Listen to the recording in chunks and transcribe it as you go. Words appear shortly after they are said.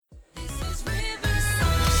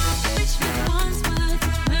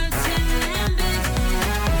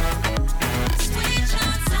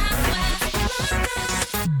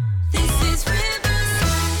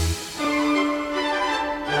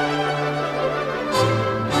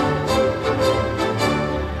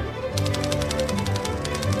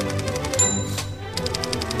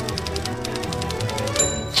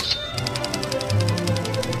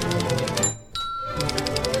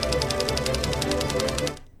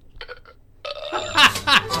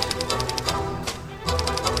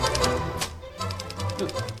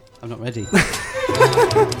not ready. Hold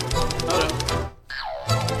on.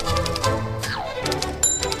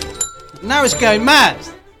 Now it's going mad.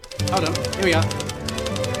 Hold on. Here we are.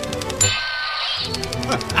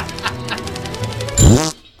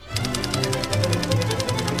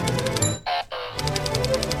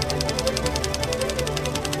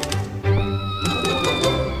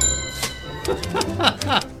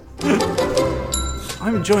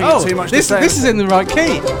 I'm enjoying it too much. This is in the right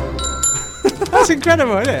key. That's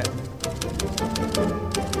incredible, isn't it?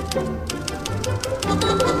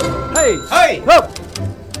 Hey! Oh!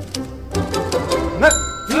 No!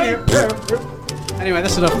 Anyway,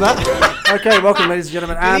 that's enough of that. Okay, welcome, ladies and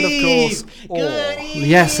gentlemen, and of course,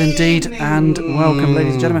 yes, indeed, and welcome,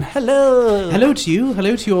 ladies and gentlemen. Hello. Hello to you.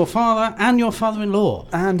 Hello to your father and your father-in-law.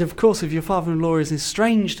 And of course, if your father-in-law is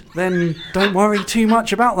estranged, then don't worry too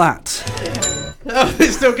much about that. Oh,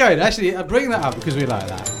 it's still going. Actually, I bring that up because we like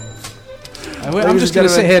that. I'm Ladies just and going to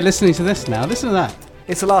sit gentlemen. here listening to this now. Listen to that.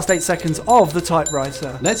 It's the last 8 seconds of the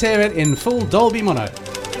typewriter. Let's hear it in full Dolby Mono.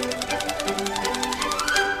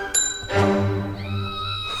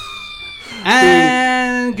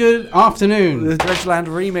 And good afternoon. The Dredgeland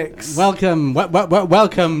remix. Welcome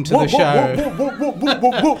to the show.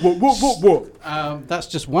 That's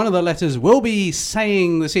just one of the letters we'll be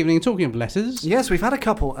saying this evening. Talking of letters, Yes, we've had a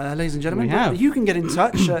couple, ladies and gentlemen. We have. You can get in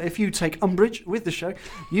touch if you take umbrage with the show.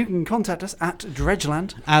 You can contact us at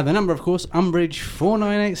Dredgeland. the number, of course, Umbridge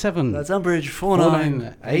 4987. That's umbrage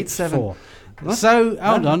 4987. 4984. So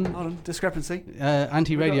hold on, Hold on. Discrepancy.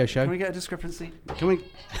 anti-radio show. Can we get a discrepancy? Can we?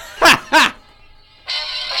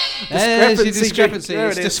 There's your discrepancy. There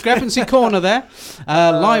It's it is. discrepancy corner there,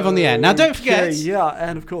 live on the air. Now, don't forget. Okay, yeah,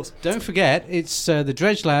 and of course. Don't forget, it's the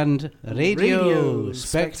Dredgeland Radio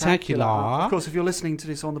Spectacular. Of course, if you're listening to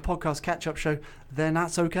this on the podcast catch-up show, then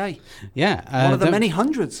that's okay. Yeah. One of the don't- many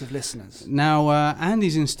hundreds of listeners. Now,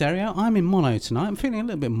 Andy's in stereo. I'm in mono tonight. I'm feeling a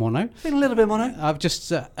little bit mono. Been a little bit mono. I've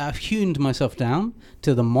just I've tuned myself down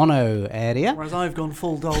to the mono area. Whereas I've gone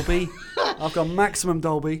full Dolby. I've gone maximum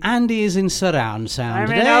Dolby. Andy is in surround sound I'm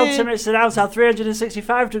today. in ultimate surround sound,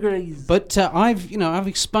 365 degrees. But I've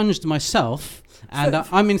expunged myself, and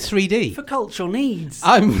I'm in 3D. For cultural needs.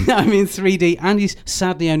 I'm in 3D. Andy's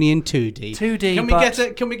sadly only in 2D. 2D, Can we but- get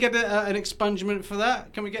an expungement for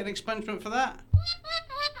that? Can we get an expungement for that?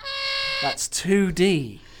 That's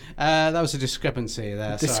 2D. That was a discrepancy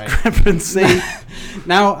there. Sorry. Discrepancy.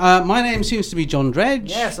 Now, my name seems to be John Dredge.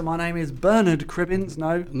 Yes, and my name is Bernard Cribbins.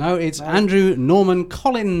 No, it's Andrew Norman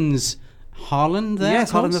Collins Harland there. Yes,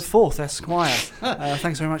 of Harlan the course. Fourth, Esquire.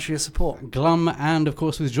 Thanks very much for your support. Glum and, of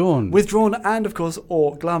course, withdrawn. Withdrawn and, of course,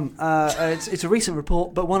 or glum. It's a recent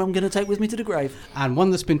report, but one I'm going to take with me to the grave. And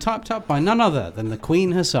one that's been typed up by none other than the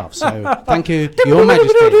Queen herself. So, thank you, Your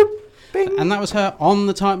Majesty. Bing. And that was her on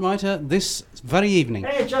the typewriter this very evening.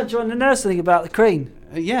 Hey, John, do you want to know something about the Queen?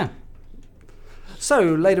 Yeah, So,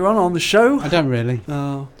 later on the show... I don't really.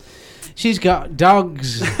 Oh. She's got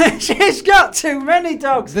dogs. She's got too many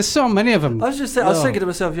dogs. There's so many of them. I was thinking to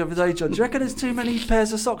myself the other day, John, do you reckon there's too many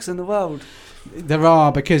pairs of socks in the world? There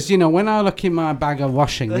are, because, when I look in my bag of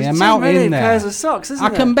washing, There's the too amount many in there, pairs of socks, isn't I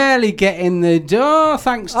there? can barely get in the door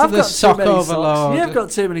thanks to I've the got sock too many overload. socks. You've got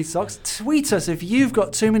too many socks. Tweet us if you've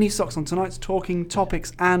got too many socks on tonight's talking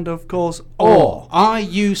topics, and of course, Or are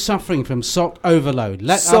you suffering from sock overload?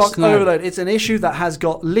 Let us sock know. overload. It's an issue that has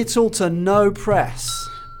got little to no press.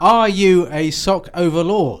 Are you a sock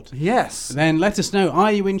overlord? Yes. Then let us know.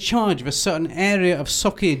 Are you in charge of a certain area of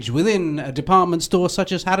sockage within a department store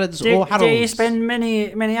such as Harrods or Do Harrods? you spend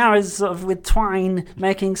many hours sort of with twine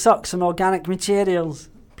making socks from organic materials?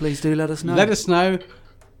 Please do let us know. Let us know.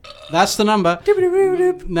 That's the number.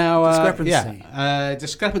 Now, Discrepancy.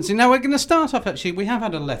 discrepancy. Now, we're going to start off, actually. We have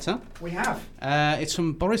had a letter. We have. It's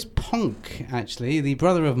from Boris Ponk, actually, the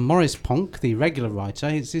brother of Maurice Ponk, the regular writer.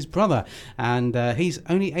 It's his brother, and he's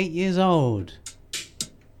only 8 years old.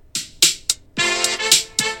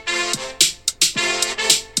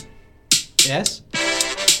 Yes?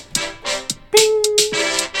 Bing!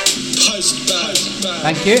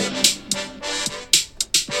 Thank you.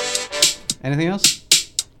 Anything else?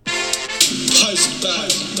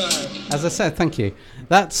 As I said, thank you.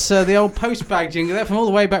 That's the old post bag jingle. That from all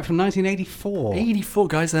the way back from 1984. 84,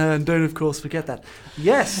 guys, and don't, of course, forget that.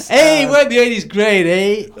 Yes. Hey, weren't the 80s great,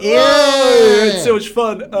 eh? Oh, it's so much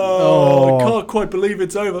fun. Oh. I can't quite believe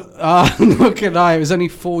it's over. Look at that. It was only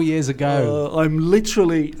 4 years ago. I'm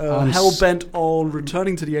literally I'm hell-bent on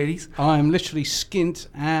returning to the 80s. I'm literally skint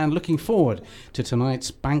and looking forward to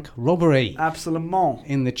tonight's bank robbery. Absolument.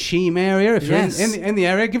 In the Cheam area. If Yes. you're in the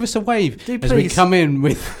area, give us a wave Do as we please. come in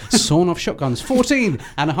with sawn-off shotguns. 14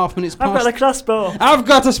 and a half minutes I've got past. a crossbow. I've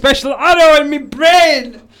got a special arrow in my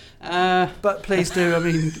brain. But please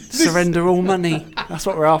do, surrender all money. That's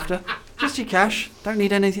what we're after. Just your cash. Don't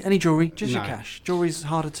need any jewellery. Just your cash. Jewellery's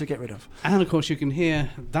harder to get rid of. And of course, you can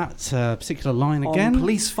hear that particular line on again.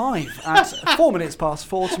 Police 5 at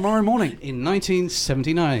 4:04 tomorrow morning. In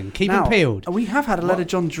 1979. Keep now, it peeled. We have had a letter,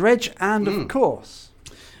 John Dredge, and of course...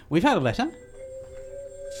 We've had a letter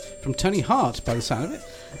from Tony Hart, by the sound of it.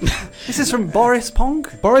 This is from Boris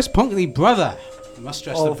Ponk. Boris Ponk, the brother. I must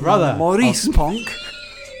stress the brother. Maurice Ponk.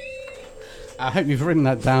 I hope you've written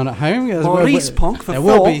that down at home. Maurice Ponk for there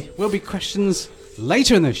 4. will be questions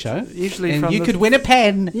later in the show. Usually and from you could win a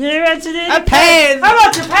pen. You entered in a pen! I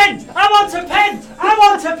want a pen! I want a pen! I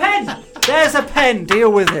want a pen! There's a pen.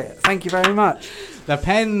 Deal with it. Thank you very much. The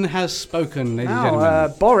pen has spoken, ladies and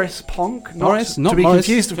gentlemen. Boris Ponk. Boris, not to be Morris.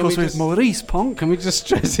 confused, of course, with Maurice Ponk. Can we just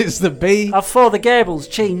stress it's the B? For the Gables,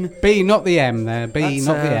 Cheam. B, not the M there. B, That's,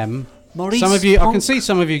 not the M. Maurice some of you, Ponk. I can see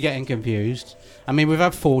some of you getting confused. I mean, we've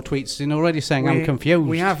had 4 tweets in already saying I'm confused.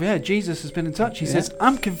 We have, yeah. Jesus has been in touch. He says,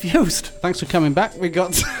 I'm confused. Thanks for coming back. We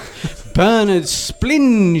got Bernard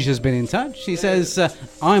Splinge has been in touch. He says,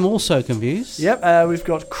 I'm also confused. Yep, we've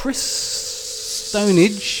got Chris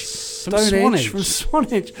Stonage from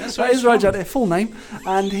Swanage. That is right, their full name.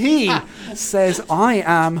 And he says, I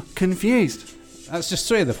am confused. That's just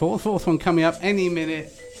 3 of the 4. Fourth one coming up any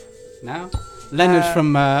minute now. Leonard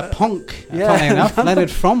from Ponk, funny enough. Leonard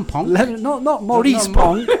from Ponk. Not Maurice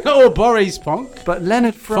Ponk. Or Boris Ponk. But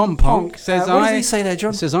Leonard from Ponk. Says what does he say there,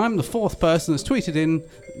 John? He says, I'm the 4th person that's tweeted in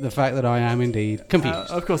the fact that I am indeed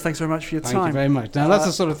confused. Of course, thanks very much for your time. Thank you very much. Now, that's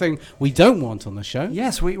the sort of thing we don't want on the show.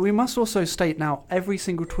 Yes, we must also state now, every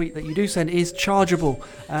single tweet that you do send is chargeable,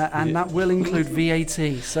 and that will include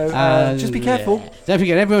VAT. So just be careful. Yeah. Don't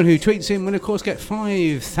forget, everyone who tweets in will, of course, get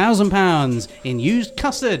 £5,000 in used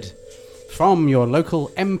custard from your local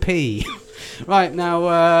MP. Right, now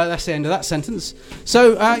that's the end of that sentence.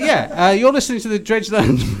 So, you're listening to the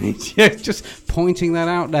Dredgeland Radio, just pointing that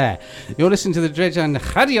out there. You're listening to the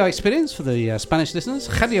Dredgeland Radio Experience for the Spanish listeners.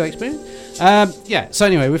 Radio Experience. So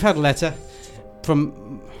anyway, we've had a letter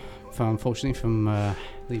from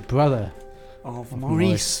the brother of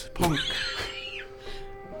Maurice Ponk.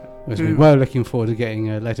 We were looking forward to getting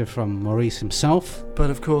a letter from Maurice himself. But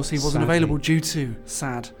of course, he wasn't available due to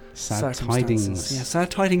sad tidings. Yeah,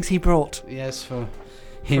 sad tidings he brought. Yes, for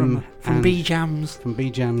him from B-Jams. From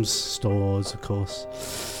B-Jams stores, of course.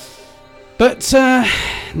 But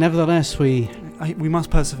nevertheless, we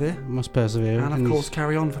must persevere. And of course,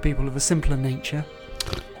 carry on for people of a simpler nature.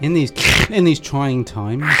 In these trying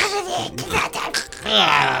times.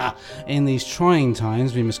 In these trying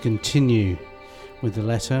times, we must continue with the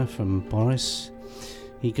letter from Boris.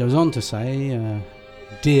 He goes on to say,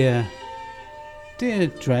 Dear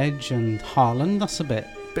Dredge and Harlan, that's a bit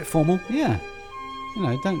formal. Yeah,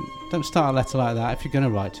 don't start a letter like that if you're going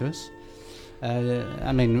to write to us.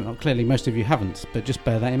 Clearly most of you haven't, but just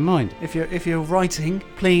bear that in mind. If you're writing,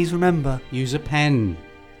 please remember, use a pen,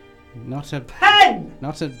 not a pen,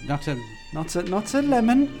 not a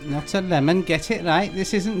lemon, not a lemon. Get it right.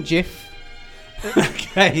 This isn't Jif.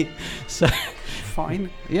 Okay, so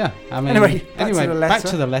fine. Yeah, anyway, back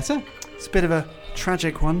to the letter. It's a bit of a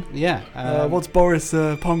tragic one. Yeah. What's Boris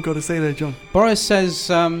Ponk got to say there, John? Boris says,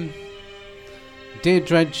 Dear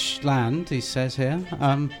Dredgeland, he says here.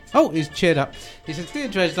 He's cheered up. He says, Dear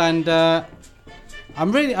Dredgeland,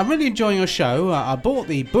 I'm really enjoying your show. I bought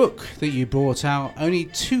the book that you brought out only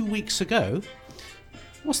 2 weeks ago.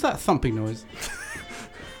 What's that thumping noise?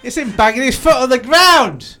 It's him banging his foot on the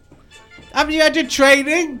ground. Haven't you had your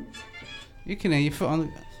training? You can hear your foot on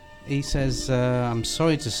the... He says, I'm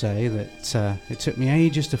sorry to say that it took me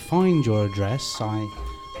ages to find your address.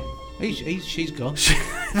 She's gone.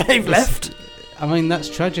 They've left. That's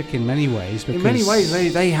tragic in many ways. Because in many ways,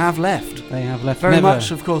 they have left. They have left. Very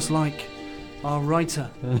much, of course, like our writer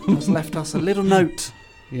has left us a little note.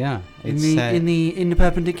 Yeah. In the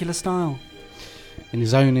perpendicular style. In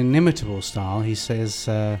his own inimitable style, he says,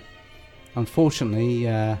 unfortunately,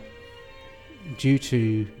 due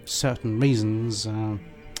to certain reasons,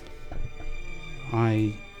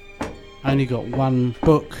 I only got one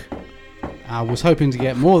book. I was hoping to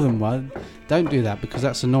get more than one. Don't do that because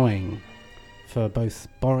that's annoying for both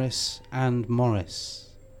Boris and Morris.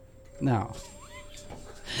 Now,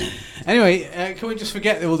 anyway, can we just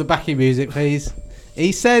forget all the backing music, please?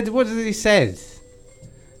 He said, what did he say?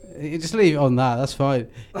 You just leave it on that, that's fine.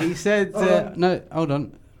 He said, no, hold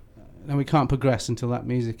on. No, we can't progress until that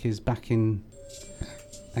music is back in.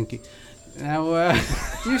 Thank you. Now,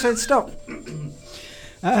 you said stop.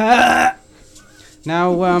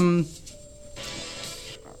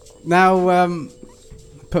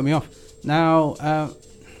 Put me off. Now,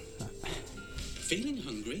 feeling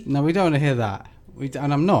hungry? No, we don't want to hear that.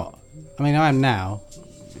 And I'm not. I mean, I am now.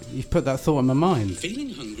 You've put that thought in my mind.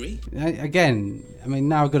 Feeling hungry? Again, I mean,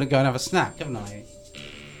 now I'm going to go and have a snack, haven't I?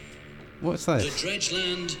 What's The this?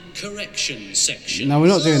 Dredgeland correction section. No, we're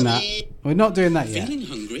not doing that. We're not doing that yet. Feeling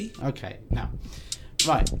hungry? Okay, now.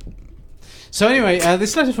 Right. So anyway,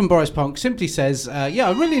 this letter from Boris Ponk simply says, yeah,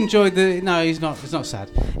 I really enjoyed the... No, he's not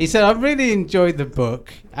sad. He said, I really enjoyed the book.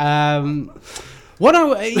 He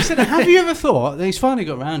said, have you ever thought... He's finally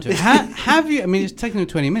got around to it. Have you... I mean, it's taken him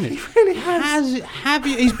 20 minutes. He really has. Have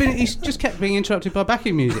you... He's just kept being interrupted by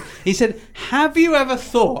backing music. He said, have you ever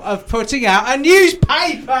thought of putting out a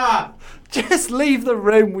newspaper? Just leave the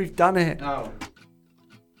room. We've done it. Oh.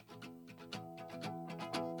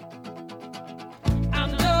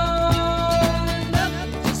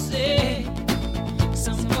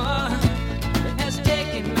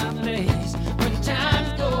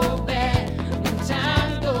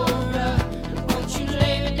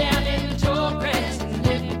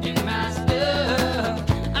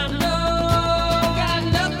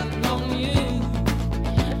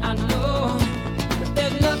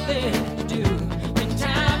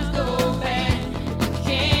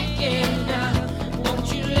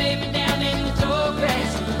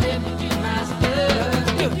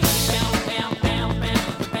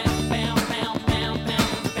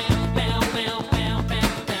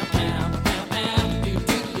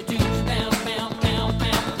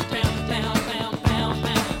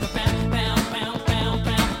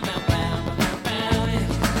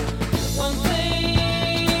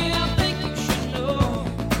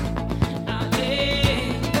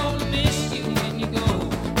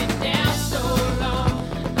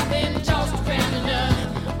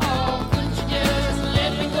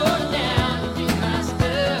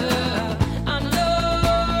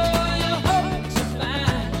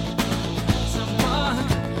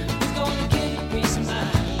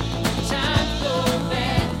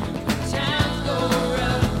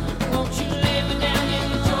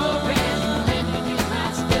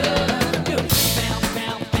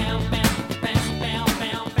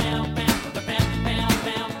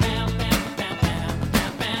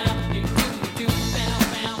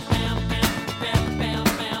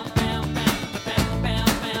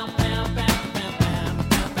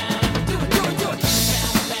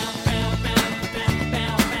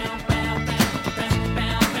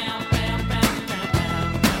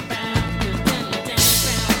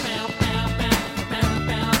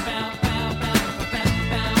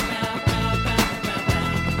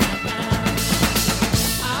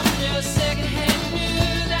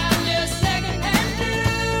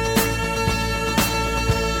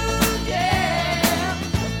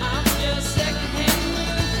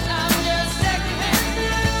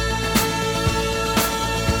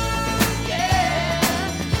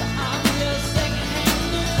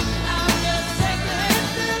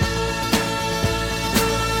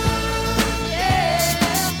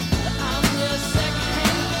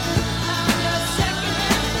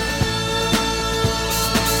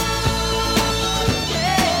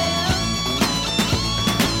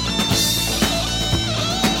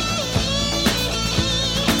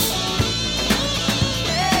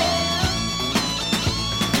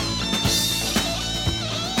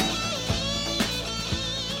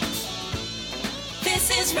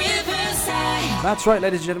 That's right,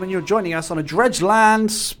 ladies and gentlemen, you're joining us on a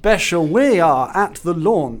Dredgeland special. We are at the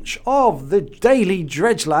launch of the Daily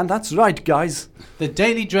Dredgeland. That's right, guys. The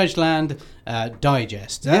Daily Dredgeland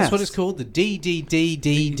Digest. That's Yes. what it's called, the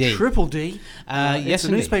DDDDD. Triple D. Yes, it's a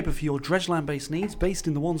indeed. newspaper for your Dredgeland-based needs, based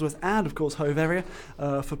in the Wandsworth and, of course, Hove area,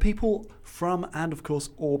 for people from and, of course,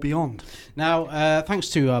 or beyond. Now, thanks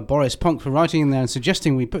to Boris Ponk for writing in there and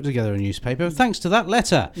suggesting we put together a newspaper. Thanks to that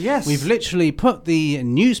letter. Yes. We've literally put the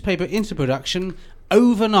newspaper into production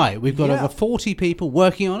overnight. We've got Yeah. over 40 people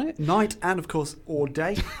working on it. Night and, of course, or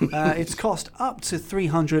day. It's cost up to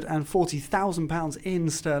 £340,000 in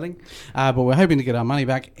sterling. But we're hoping to get our money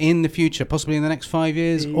back in the future, possibly in the next 5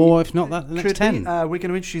 years, or if not that, the next Could 10. be. We're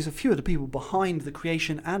going to introduce a few of the people behind the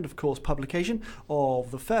creation and, of course, publication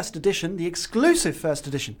of the first edition, the exclusive first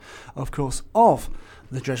edition, of course, of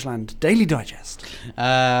the Dredgeland Daily Digest.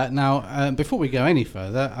 Now, before we go any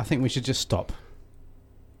further, I think we should just stop.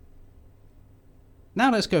 Now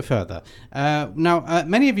let's go further.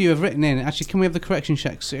 Many of you have written in. Actually, can we have the correction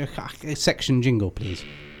section jingle, please?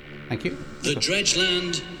 Thank you. The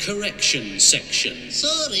Dredgeland Correction Section.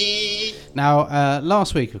 Sorry. Now,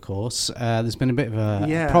 last week, of course, there's been a bit of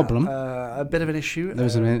a problem. A bit of an issue. There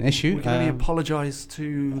was an issue. We can only apologise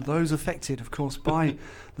to those affected, of course, by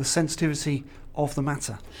the sensitivity of the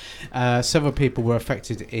matter. Several people were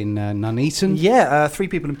affected in Nuneaton. Yeah, 3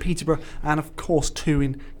 people in Peterborough, and of course 2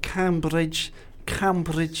 in Cambridge.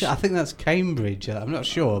 I think that's Cambridge. I'm not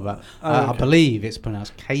sure, but Okay. I believe it's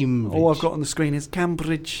pronounced Cambridge. All I've got on the screen is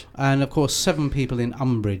Cambridge. And of course, 7 people in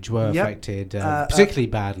Umbridge were Yep. affected particularly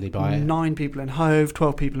badly by it. 9 people in Hove,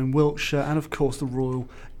 12 people in Wiltshire, and of course the Royal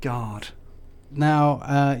Guard.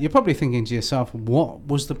 Now, you're probably thinking to yourself, what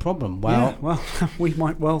was the problem? Yeah, well, we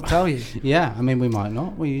might well tell you. Yeah, I mean, we might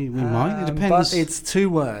not. We might. It depends. But it's 2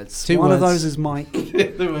 words. Two One of words. those is Mike.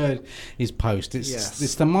 The word is post. Yes.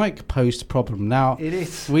 It's the Mike Post problem. Now, It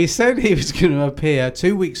is. we said he was going to appear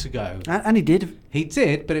 2 weeks ago. And he did. He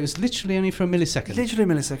did, but it was literally only for a millisecond. Literally a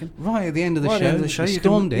millisecond. Right at the end of the Right at show. the end of the show, we you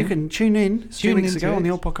stormed can, in. you can tune in. It's 2 Tune weeks into ago on it. the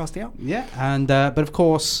old podcast app. Yeah, and but of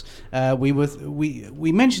course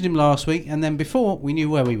we mentioned him last week, and then before we knew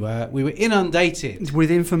where we were inundated.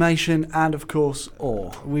 With information and, of course,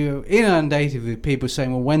 awe. We were inundated with people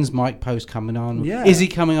saying, "Well, when's Mike Post coming on? Yeah. Is he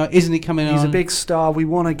coming on? Isn't he coming on?" He's a big star. We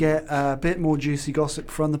want to get a bit more juicy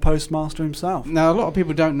gossip from the postmaster himself. Now, a lot of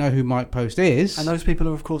people don't know who Mike Post is. And those people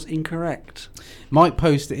are, of course, incorrect. Mike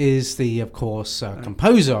Post is of course,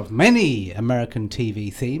 composer of many American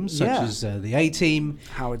TV themes, such as The A-Team,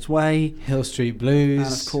 Howard's Way, Hill Street Blues,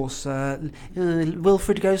 and of course,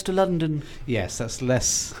 Wilfred Goes to London. Yes, that's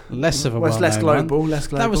less of a Well, it's less well-known global, one. less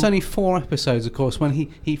global. That was only 4 episodes, of course, when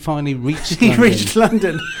he finally reached He London. reached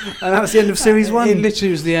London, and that was the end of series 1. It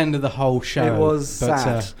literally was the end of the whole show. It was but,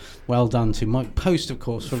 sad. Well done to Mike Post, of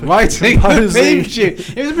course, for writing the composing. theme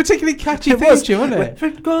tune. It was a particularly catchy It theme was. tune, wasn't it?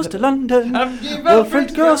 Wilfred goes to London.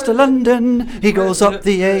 Wilfred goes to London. He goes up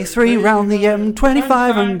the A3 round the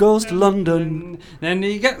M25 and goes to London. Then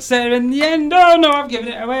he gets there in the end. Oh no, I've given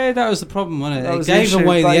it away. That was the problem, wasn't it? That It was the gave issue,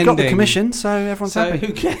 away the but he ending. got the commission, so everyone's So happy.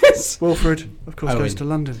 who cares? Wilfred, of course, goes Owen. to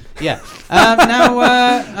London. Yeah. Now.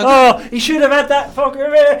 Oh, he should have had that fucker.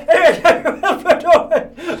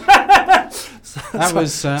 That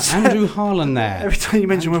was Andrew Harlan there. Every time you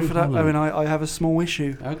mention Andrew Wilfred Harlan. Owen, I have a small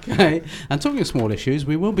issue. Okay, and talking of small issues,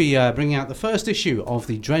 we will be bringing out the first issue of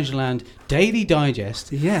the Dredgeland Daily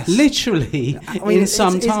Digest. Yes. Literally I mean, in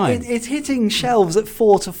some time. It's hitting shelves at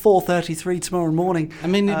 4 to 4:33 tomorrow morning. I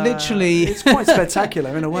mean, it literally. It's quite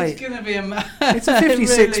spectacular in a way. It's going to be a. It's a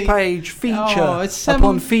 56-page feature it's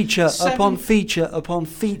upon feature seven- upon feature upon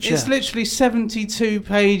feature. It's literally 72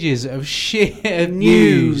 pages of sheer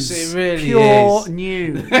news. It really Pure is.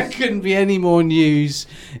 news. There couldn't be any more news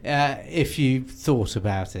if you thought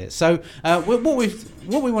about it. So, what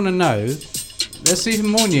we want to know. There's even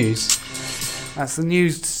more news. That's the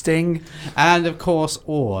news sting. And of course,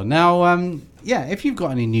 awe. Now, if you've got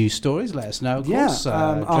any news stories, let us know. Of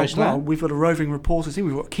course, Well, we've got a roving reporter team.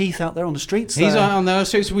 We've got Keith out there on the streets. he's on the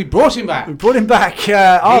streets. So we brought him back. We brought him back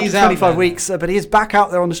after He's out 25 there. weeks, but he is back out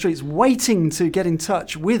there on the streets waiting to get in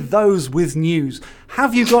touch with those with news.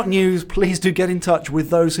 Have you got news? Please do get in touch with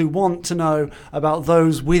those who want to know about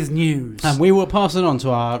those with news. And we will pass it on to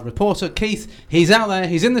our reporter, Keith. He's out there.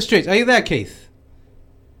 He's in the streets. Are you there, Keith?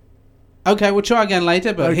 Okay, we'll try again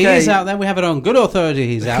later, but he Okay. is out there. We have it on good authority.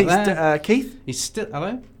 He's out there. Keith? He's still...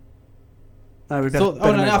 Hello? No, we better, Thought,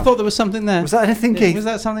 better move I on. thought there was something there. Was that anything, Keith? Was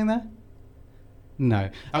that something there? No.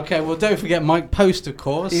 Okay, well, don't forget Mike Post, of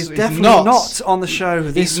course. He's definitely not on the show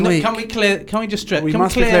this week. Can we clear... Can we just... We can we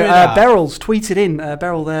must be clear clear. it up? Beryl's tweeted in.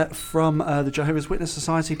 Beryl there from the Jehovah's Witness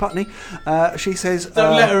Society, Putney. She says...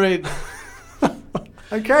 Don't let her in.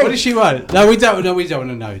 Okay. What does she want? No, we don't. No, we don't want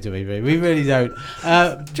to know, do we? We really don't.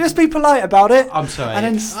 Just be polite about it. I'm sorry. And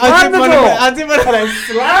then I slam the didn't door. wanna- I didn't want And then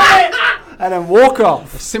slam it. And then walk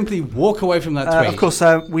off. Simply walk away from that tweet. Of course,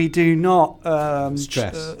 we do not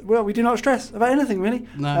Stress. we do not stress about anything really.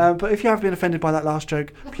 No. But if you have been offended by that last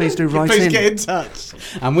joke, please do write Please in. get in touch.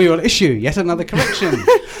 And we will issue yet another correction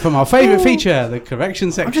from our favourite feature, the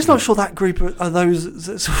correction section. I'm just not sure that group are those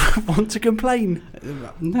that sort of want to complain.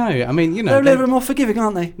 No, I mean, you know. They're a little bit more forgiving,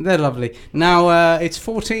 aren't they? They're lovely. Now, it's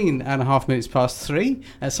 14 and a half minutes past 3.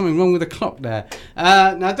 There's something wrong with the clock there.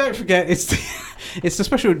 Now, don't forget, it's the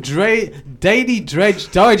special Daily Dredge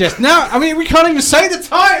Digest. Now, I mean, we can't even say the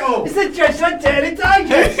title! It's the Dredgeland Daily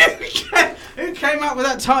Digest. Who came up with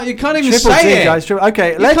that title? You can't even Triple say D, it. guys.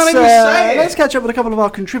 Okay, You can't even say it. let's catch up with a couple of our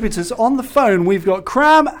contributors on the phone. We've got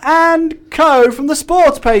Cram and Co from the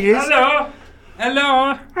sports pages. Hello.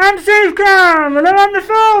 Hello. I'm Steve Cram, and I'm on the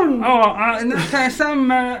phone. Oh, in that case,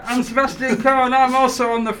 I'm Sebastian Coe, and I'm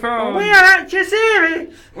also on the phone. We are at your Siri.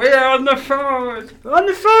 We are on the phone. On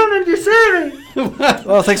the phone and your Siri.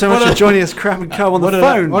 Well, thanks very much for joining us, Cram and Co. on the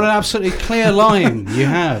phone. What an absolutely clear line you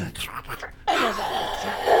have.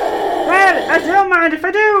 Well, I don't mind if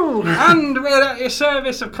I do. And we're at your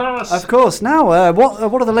service, of course. Of course. Now, what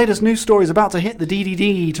are the latest news stories about to hit the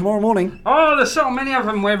DDD tomorrow morning? Oh, there's so many of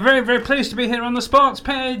them. We're very, very pleased to be here on the sports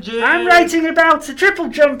page. I'm writing about a triple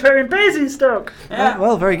jumper in Basingstoke. Yeah.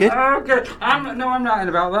 Well, very good. Okay. I'm writing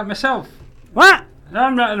about that myself. What? No,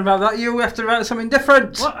 I'm writing about that. You have to write something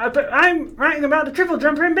different. What? But I'm writing about the triple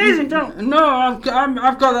jumper in Basingstoke. No, I've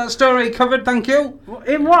got that story covered. Thank you.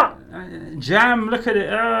 In what? Jam. Look at it.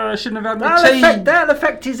 I shouldn't have had my tea. That'll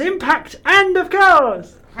affect his impact, and of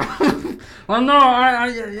course. Well, no,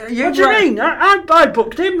 What do you mean? I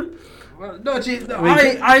booked him. Well, no,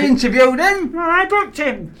 I interviewed him. Well, I booked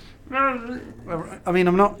him. I mean,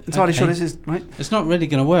 I'm not entirely sure this is right. It's not really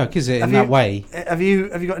going to work, is it, in that way? Have you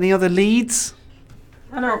got any other leads?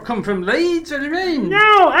 I don't come from Leeds, what do you mean?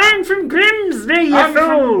 No, I'm from Grimsby, you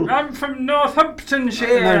fool. I'm from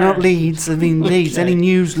Northamptonshire. No, not Leeds. I mean Leeds. Any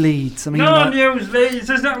news leads? I mean, No news Leeds.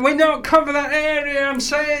 We don't cover that area, I'm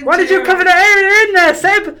saying. Why did you cover that area in there,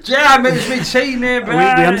 Seb? Jam is my tea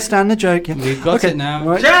nearby. we understand the joke. Yeah. We've got it now.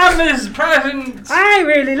 Right. Jam is present. I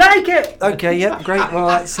really like it. Okay. Yep. Great. Well,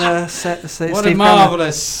 that's What a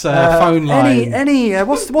marvellous phone line.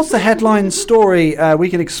 What's the headline story we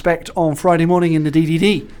can expect on Friday morning in the DDD?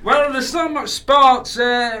 Well, there's so much sports,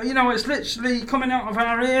 it's literally coming out of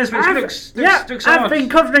our ears, which looks I've odd. been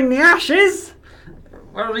covering the Ashes.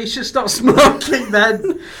 Well, you should stop smoking then.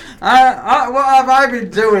 What have I been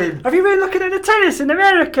doing? Have you been looking at the tennis in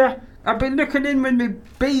America? I've been looking in with my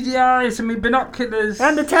beady eyes and my binoculars.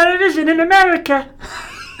 And the television in America?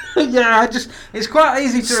 Yeah, it's quite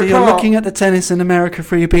easy to So report. you're looking at the tennis in America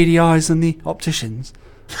through your beady eyes and the opticians.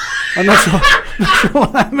 I'm not sure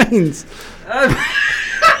what that means.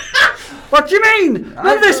 What do you mean?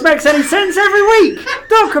 None of this makes any sense every week.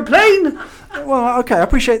 Don't complain. Well, okay, I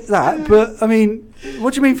appreciate that, but I mean,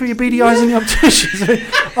 what do you mean for your beady eyes and the opticians? I mean,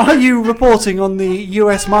 are you reporting on the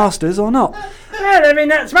US Masters or not? Well, I mean,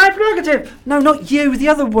 that's my prerogative. No, not you, the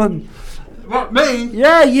other one. What, me?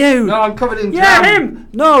 Yeah, you. No, I'm covered in Yeah, jam. him.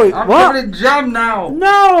 No, I'm what? covered in jam now.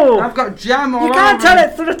 No. I've got jam all You can't over. tell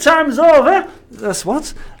it 3 times over. That's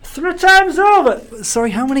what? 3 times over.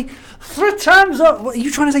 Sorry, how many? 3 times over. What are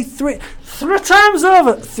you trying to say? 3 times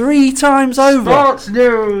over. 3 times over. Sports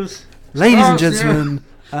news. Ladies and Sports gentlemen,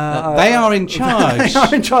 They are in charge. They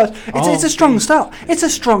are in charge. It's a of strong the- start. It's a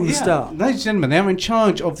strong start. Ladies and gentlemen, they're in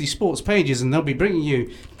charge of the sports pages, and they'll be bringing you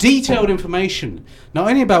detailed information, not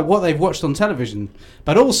only about what they've watched on television,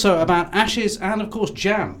 but also about Ashes and, of course,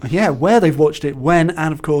 Jam. Yeah, where they've watched it, when,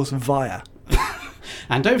 and of course via.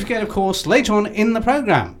 And don't forget, of course, later on in the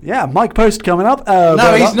programme. Yeah, Mike Post coming up.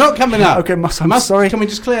 No, he's not coming up. Okay, I'm sorry. Can we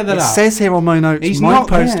just clear that It up? says here on my notes, He's Mike not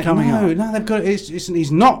Post there. coming up. No, they've got.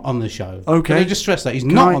 He's not on the show. Okay. Can I just stress that he's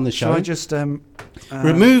not on the show? Shall I just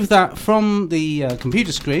remove that from the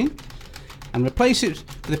computer screen and replace it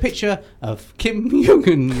with a picture of Kim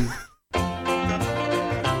Jong-un.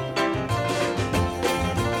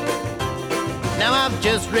 Now I've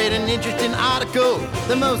just read an interesting article,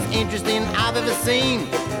 the most interesting I've ever seen.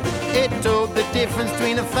 It told the difference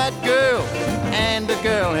between a fat girl and a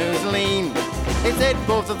girl who's lean. It said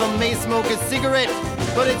both of them may smoke a cigarette,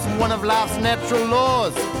 but it's one of life's natural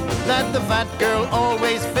laws that the fat girl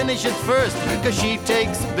always finishes first, cause she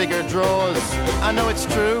takes bigger draws. I know it's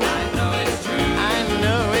true. I know it's true. I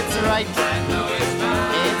know it's right. I know it's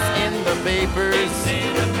right. It's in the papers. It's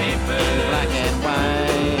in the papers. Black and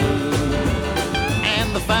white.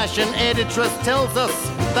 And the fashion editress tells us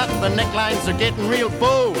that the necklines are getting real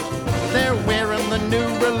bold. They're wearing the new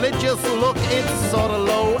religious look. It's sort of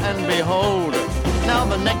low and behold. Now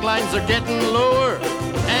the necklines are getting lower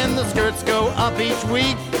and the skirts go up each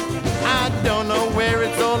week. I don't know where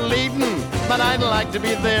it's all leading, but I'd like to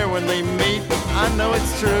be there when they meet. I know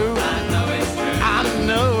it's true. I know it's true. I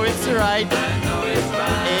know it's right. I know it's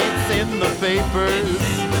right. It's in the papers.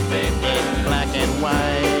 In black and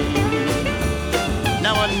white.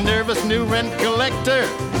 Now a nervous new rent collector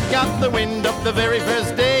got the wind up the very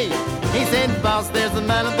first day. He said, boss, there's a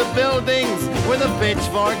man at the buildings with a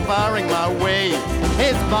pitchfork barring my way.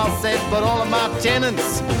 His boss said, but all of my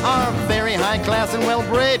tenants are very high class and well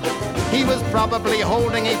bred. He was probably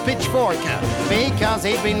holding a pitchfork because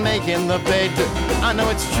he'd been making the bed. I know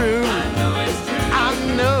it's true. I know it's true.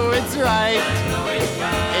 I know it's right. I know it's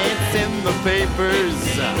right. It's in the papers.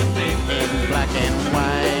 In black and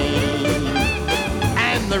white.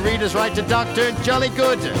 And the reader just write to Dr.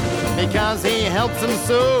 Jollygood because he helps them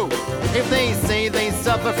so. If they say they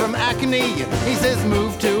suffer from acne, he says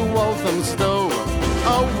move to Walthamstow.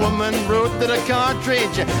 A woman wrote that a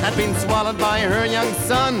cartridge had been swallowed by her young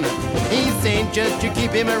son. He said just to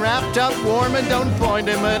keep him wrapped up warm and don't point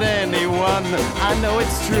him at anyone. I know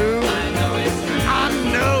it's true. I know it's true. I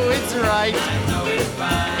know it's right. I know it's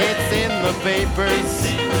fine. It's in the papers.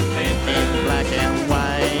 In black and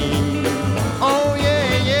white. Oh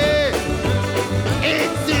yeah, yeah.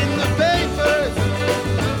 It's in the papers.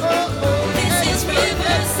 Oh, oh. This is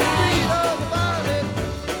Riverside.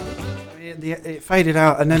 It faded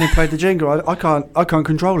out, and then he played the jingle. I can't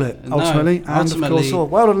control it ultimately. No, and ultimately. of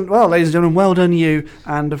course, well, ladies and gentlemen, well done you.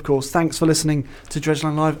 And of course, thanks for listening to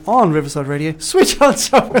Dredgeland Live on Riverside Radio. Switch on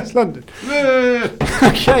South West London.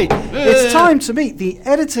 Okay, it's time to meet the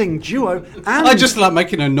editing duo. And I just like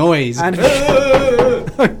making a noise. And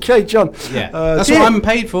okay, John. Yeah, that's what I'm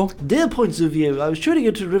paid for. Dear points of view, I was tuning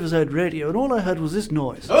into Riverside Radio, and all I heard was this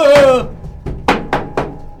noise.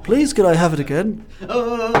 Please, could I have it again?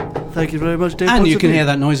 Thank you very much, Dave. And you can hear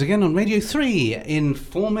that noise again on Radio 3 in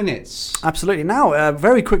 4 minutes. Absolutely. Now,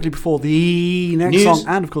 very quickly before the next News. song,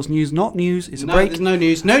 and of course, news, not news, it's a break. There's no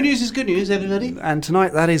news. No news is good news, everybody. And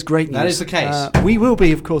tonight, that is great news. That is the case. We will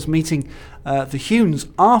be, of course, meeting the Hunes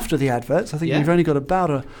after the adverts. I think Yeah. we've only got about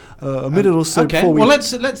a minute or so Okay. before we... Well,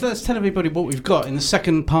 let's tell everybody what we've got in the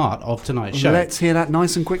second part of tonight's show. Let's hear that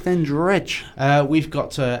nice and quick then, Dredge. We've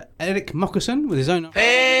got Eric Moccasin with his own...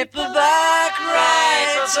 Paperback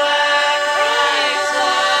writer.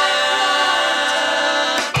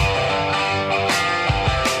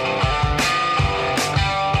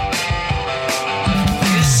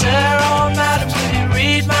 Sir or madam, will you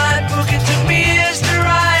read my book? It took me years to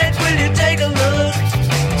write. Will you take a look?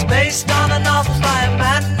 It's based on a novel by a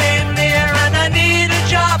man named Lear, and I need a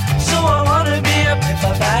job, so I want to be a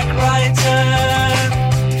paperback writer.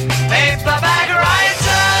 Paperback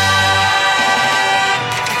writer.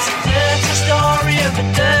 It's a dirty story of a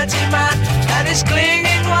dirty man, and his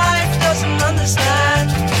clinging wife doesn't understand.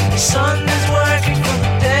 His son is working for the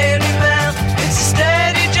Daily Mail. It's a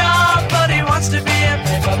steady job, but he wants to be a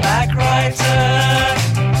paperback writer.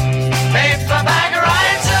 Paperback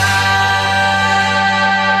writer.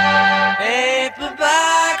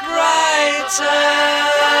 Paperback writer.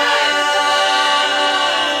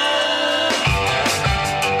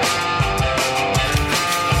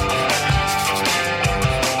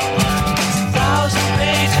 1,000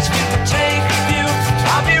 pages, give or take a few.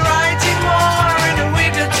 I'll be writing more in a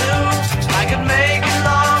week or two. I can make it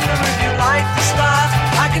longer if you like the style.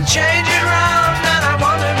 I can change it round, and I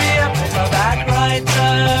want to be a paperback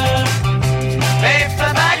writer.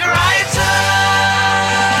 Paperback writer.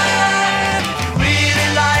 If you really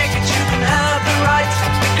like it, you can have the rights.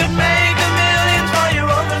 We could make $1 million for you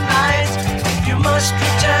overnight. If you must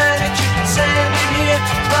return it, you can send it here.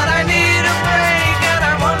 But I need a break, and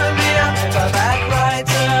I want to be a paperback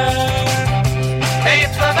writer.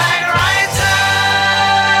 Paperback writer.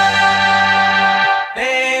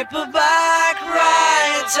 Paperback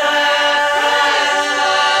writer.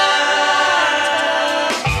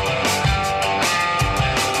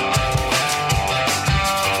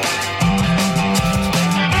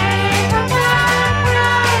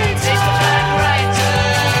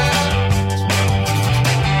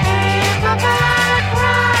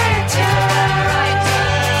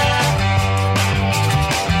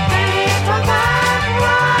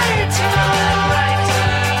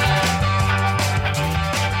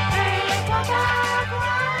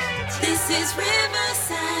 This is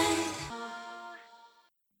Riverside.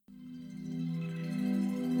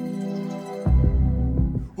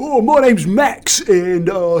 Oh, my name's Max, and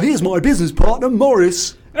here's my business partner,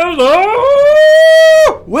 Morris. Hello!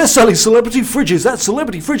 We're selling celebrity fridges. That's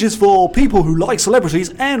celebrity fridges for people who like celebrities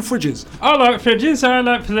and fridges. I like fridges, I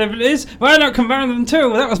like celebrities. Why not combine them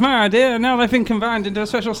too? That was my idea, and now they've been combined into a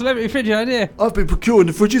special celebrity fridge idea. I've been procuring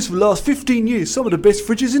the fridges for the last 15 years. Some of the best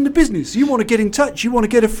fridges in the business. You want to get in touch, you want to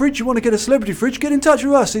get a fridge, you want to get a celebrity fridge, get in touch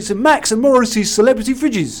with us. It's a Max and Morris's Celebrity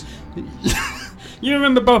Fridges. You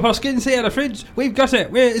remember Bob Hoskins? He had a fridge. We've got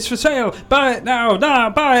it. It's for sale. Buy it now.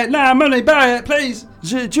 Buy it now. Money, buy it, please.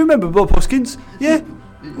 Do you remember Bob Hoskins? Yeah?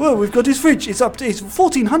 Well, we've got his fridge. It's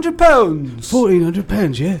 £1,400.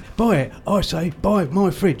 £1,400, yeah? Buy it. I say, buy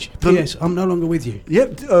my fridge. P.S. I'm no longer with you.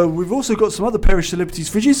 Yep, we've also got some other parish celebrities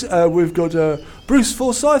fridges. We've got Bruce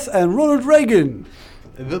Forsyth and Ronald Reagan.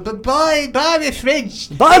 Buy the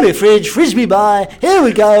fridge. Buy me a fridge, frisbee buy. Here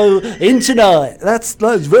we go. In tonight. That's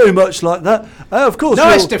very much like that. Of course.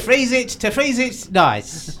 Nice to freeze it.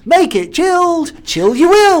 Nice. Make it chilled. Chill you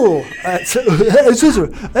will. Etc.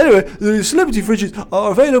 Anyway, the celebrity fridges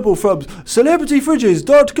are available from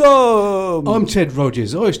celebrityfridges.com. I'm Ted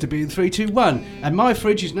Rogers. I used to be in 321, and my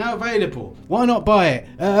fridge is now available. Why not buy it?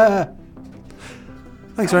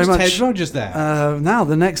 Thanks very much. Ted Rogers there. Now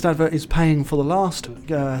the next advert is paying for the last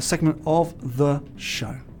segment of the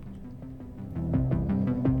show.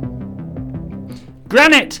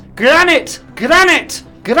 Granite! Granite! Granite!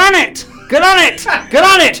 Granite! Granite!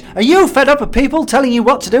 Granite! Are you fed up of people telling you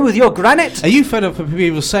what to do with your granite? Are you fed up with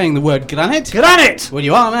people saying the word granite? Granite! Well,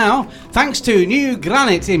 you are now, thanks to New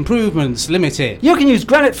Granite Improvements Limited. You can use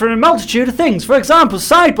granite for a multitude of things. For example,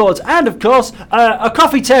 sideboards and, of course, a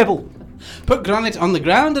coffee table. Put granite on the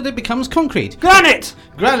ground and it becomes concrete. Granite!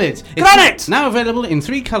 Granite! Granite! Now available in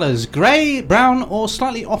 3 colours: grey, brown or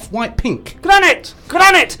slightly off-white pink. Granite!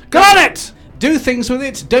 Granite! Granite! Do things with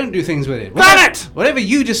it, don't do things with it. Granite! Whatever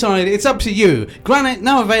you decide, it's up to you. Granite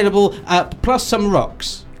now available, plus some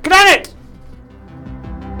rocks. Granite!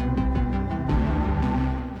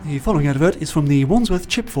 The following advert is from the Wandsworth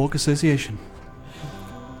Chip Fork Association.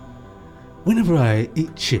 Whenever I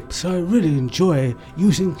eat chips, I really enjoy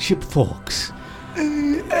using chip forks.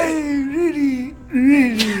 I really,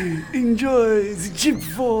 really enjoy the chip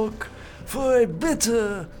fork for a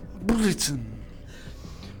better Britain.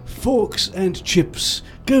 Forks and chips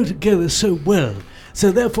go together so well,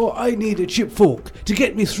 so therefore I need a chip fork to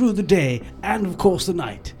get me through the day and of course the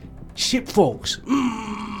night. Chip forks.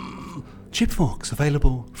 Chip forks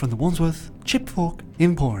available from the Wandsworth Chip Fork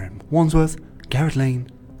Emporium. Wandsworth, Garrett Lane,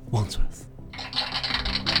 Wandsworth.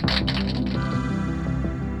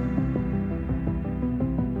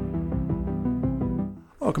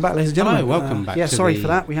 Welcome back, ladies and gentlemen. Hello, welcome back. Yeah, to sorry the- for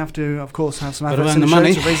that. We have to, of course, have some Gotta adverts earn in the the show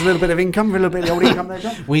money. to raise a little bit of income, a little bit of the old income there,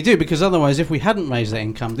 John. We do, because otherwise if we hadn't raised that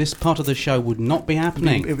income, this part of the show would not be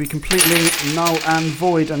happening. It would be completely null and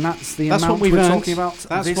void, and that's the That's amount what we've we're earned. talking about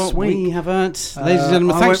That's this what week. we have earned. Ladies and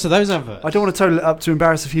gentlemen, I thanks won't- to those adverts. I don't want to total it up to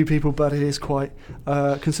embarrass a few people, but it is quite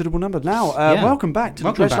a considerable number. Now, Yeah. welcome back to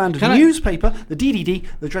Welcome the back. Dredgeland Can I- newspaper, the DDD,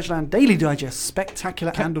 the Dredgeland Daily Digest,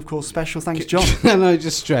 spectacular and, of course, special. Thanks, John. Can I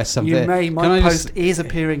just stress something? You may. Can Mike I Post just- is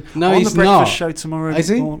appearing No, on the he's breakfast not. show tomorrow Is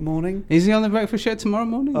he? morning. Is he on the breakfast show tomorrow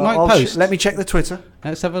morning? Mike Post. Let me check the Twitter.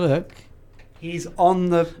 Let's have a look. He's on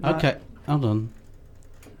the. Okay, hold on.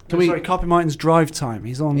 Sorry, Carpet Martin's drive time.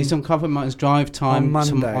 He's on. He's on Carpet Martin's drive time On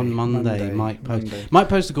Monday. on Monday. Monday. Mike Post. Monday. Mike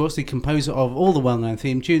Post, of course, the composer of all the well-known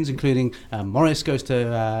theme tunes, including Morris Goes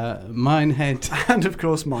to Minehead, and of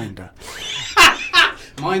course, Minder.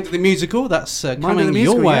 Mind the Musical. That's Minder coming the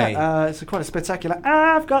musical, your way. Yeah. It's quite a spectacular.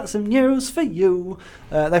 I've got some news for you.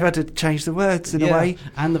 They've had to change the words in a way,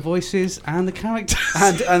 and the voices, and the characters,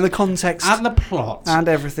 and the context, and the plot, and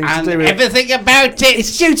everything and to do with everything about it.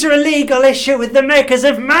 It's due to a legal issue with the makers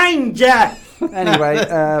of Minder. Anyway,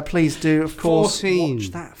 please do, of course, 14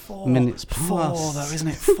 watch that. 4 minutes Four, past. though, isn't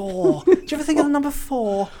it? 4. Do you ever think of the number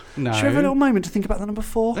 4? No. Should we have a little moment to think about the number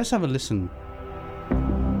 4? Let's have a listen.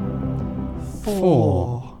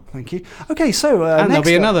 4. Thank you. Okay, so and there'll next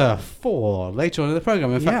be up- another 4 later on in the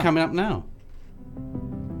programme. In fact, Yeah. coming up now.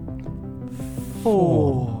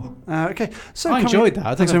 4. Okay, so I enjoyed that. I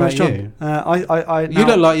don't thanks know very much, about John. you. You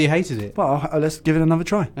look like you hated it. Well, let's give it another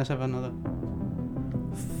try. Let's have another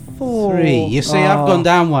 4. 3. You see, I've gone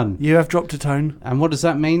down 1. You have dropped a tone. And what does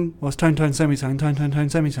that mean? Well, it's tone, tone, semitone, tone, tone, tone,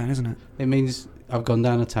 semitone, isn't it? It means I've gone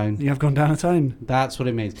down a tone. You have gone down a tone. That's what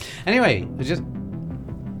it means. Anyway, I just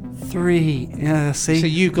 3. Yeah, see? so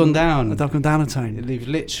you've gone down. I've gone down a tone. You've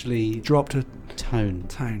literally Dropped a tone.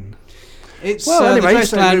 tone. It's anyway, the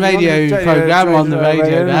so Dredgeland moving on, radio programme on the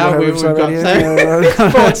radio now. We've got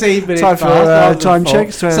 14 minutes time for past. time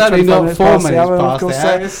checks. Certainly 25 not 4 past the minutes hour, of past course, the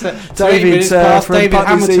hour. It's 3 David, minutes past. from David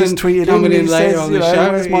Putney's Hamilton tweeted coming in he later says, on the you know,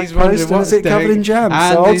 show. where's Mike He's wondering Post and what's is it covered doing. in jam?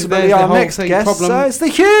 And So there's ultimately the our whole next thing guest, problem. it's the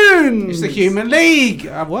Hunes! It's the Human League.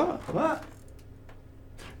 What?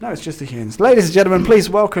 No, it's just the Hunes. Ladies and gentlemen, please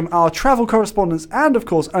welcome our travel correspondents and, of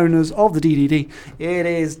course, owners of the DDD. It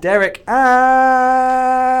is Derek and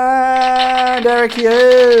Eric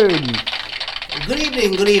Hune. Good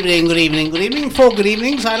evening, good evening, good evening, good evening. 4 good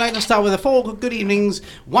evenings. I'd like to start with the 4 good evenings,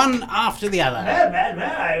 one after the other. I'm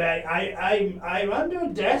under a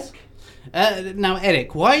desk. Now,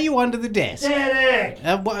 Eric, why are you under the desk? Derek!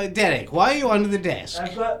 Derek, why are you under the desk?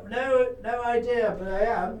 I've got no idea, but I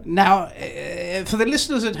am. Now, for the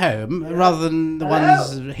listeners at home, rather than the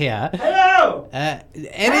ones here, Hello! Eric,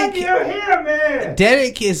 Can you hear me?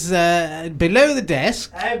 Derek is below the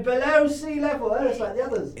desk. I'm below sea level, just like the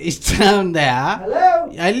others. He's down there.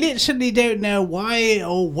 Hello? I literally don't know why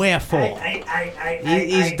or wherefore.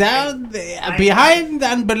 He's down there, behind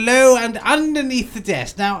and below and underneath the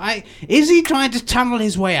desk. Now, is he trying to tunnel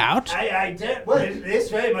his way out? I don't. Well, this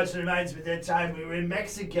very much reminds me of the time we were in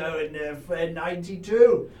Mexico in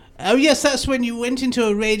 '92. Oh yes, that's when you went into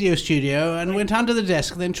a radio studio and went under the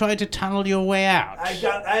desk, then tried to tunnel your way out.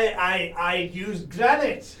 I used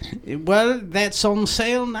granite. Well, that's on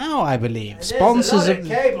sale now, I believe. There's Sponsors a lot of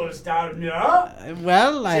cables down there.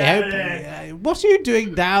 well, I hope. What are you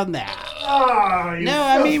doing down there? Oh, you No,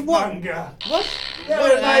 I mean, what? filthmonger. What?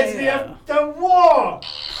 That reminds me of the war.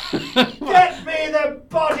 Get me the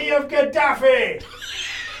body of Gaddafi.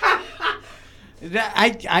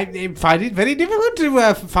 I find it very difficult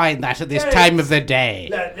to find that at this time of the day.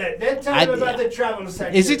 Then tell them about the travel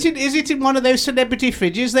section. Is it in one of those celebrity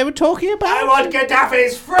fridges they were talking about? I want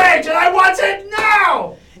Gaddafi's fridge and I want it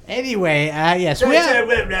now! Anyway, yes, we are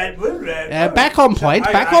back on point.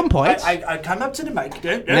 I come up to the mic.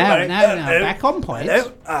 No, back on point.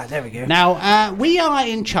 Hello? There we go. Now, we are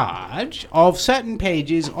in charge of certain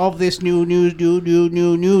pages of this new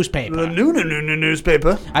newspaper. The new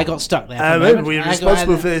newspaper. I got stuck there. For a moment. We're I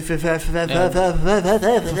responsible got- for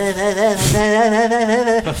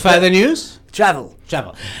for further news. travel.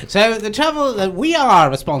 So the travel that we are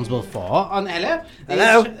responsible for on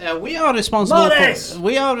Hello? we are responsible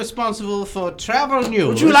Morris! for travel news.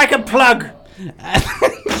 Would you like a plug?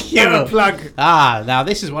 You. A plug. Now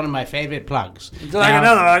this is one of my favourite plugs. Would you like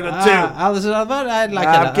another? I got two. There's another one. I'd like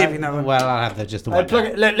I'm another. keeping that one. Well, I'll have just the I one. plug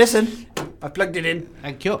it. Listen, I plugged it in.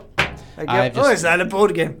 Thank you. Oh, it's on the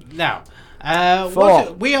board again. Now,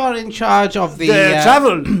 Four. we are in charge of the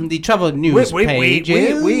travel. the travel news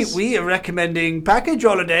pages. We are recommending package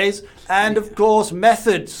holidays and, of course,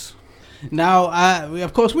 methods. Now, we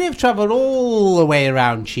have travelled all the way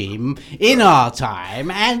around Cheam in our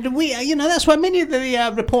time, and we, that's why many of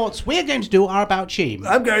the reports we're going to do are about Cheam.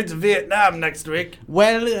 I'm going to Vietnam next week.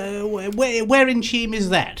 Well, where in Cheam is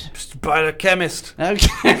that? Just by the chemist.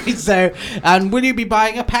 Okay, so, and will you be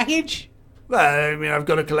buying a package? Well, I mean, I've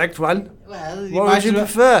got to collect one. Well, What would you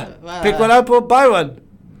prefer? Pick one up or buy one?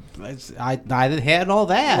 Neither here nor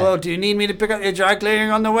there. Well, do you need me to pick up your dry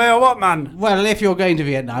cleaning on the way or what, man? Well, if you're going to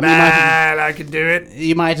Vietnam, I can do it.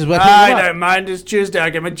 you might as well pick I them up. don't mind. It's Tuesday. I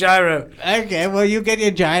get my gyro. Okay, well, you get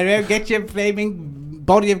your gyro, get your flaming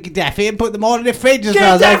body of Gaddafi, and put them all in the fridge as far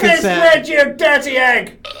as I'm Gaddafi's concerned. fridge, you dirty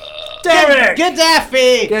egg! Derek!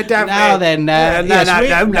 Gaddafi! Gaddafi. Now then, no. yes,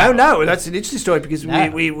 That's an interesting story because No.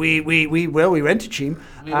 we went to Cheam.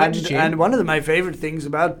 We went to Cheam. And one of my favourite things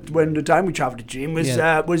about the time we travelled to Cheam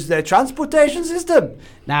Yeah. was their transportation system.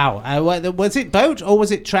 Now, was it boat or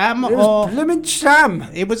was it tram It or? was blooming tram.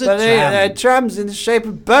 It was a But they tram. had trams in the shape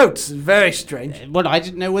of boats. Very strange. Well, I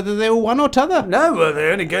didn't know whether they were one or t'other. No, well, they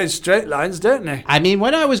only go straight lines, don't they? I mean,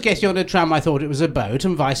 when I was getting on a tram, I thought it was a boat,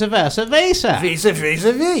 and vice versa. Vis-a-vis.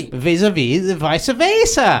 Vis-a-vis, vice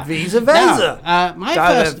versa. Vice versa. Now,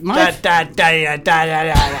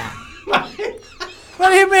 What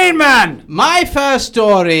do you mean, man? my first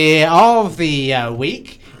story of the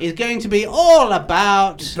week is going to be all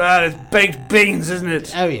about. It's baked beans, isn't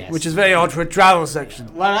it? Oh, yes. Which is very odd for a travel section.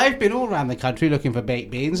 Well, I've been all around the country looking for baked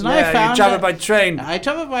beans, and Yeah, I found you travel by train. I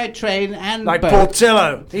travel by train and Like boat.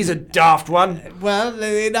 Portillo. He's a daft one. Well,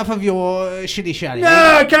 enough of your shilly shally.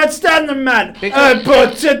 No, I can't stand them, man. Because-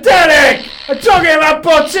 Derek! I'm talking about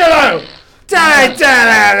Portillo!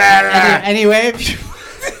 Anyway,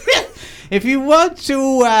 if you want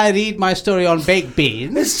to read my story on baked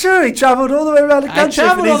beans, It's true, he travelled all the way around the country for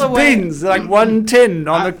travelled all these the way- beans. Like one tin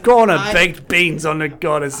on the corner, I- baked beans on the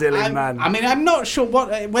corner, silly man. I'm not sure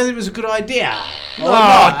whether it was a good idea. or Oh,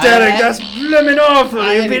 not. Derek, that's blooming awful.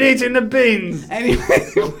 You've been anyway- eating the beans.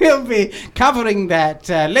 Anyway, we'll be covering that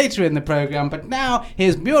later in the programme, but now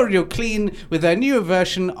here's Muriel Clean with her new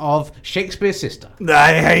version of Shakespeare's Sister.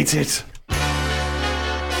 I hate it.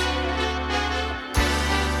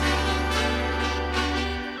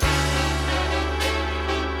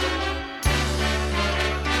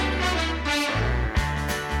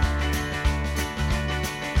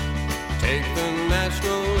 Take the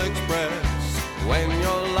National Express when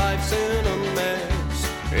your life's in a mess.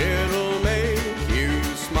 It'll make you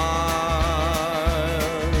smile.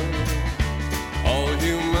 All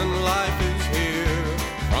human life is here,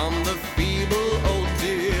 from the feeble old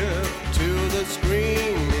deer to the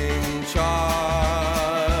screaming child.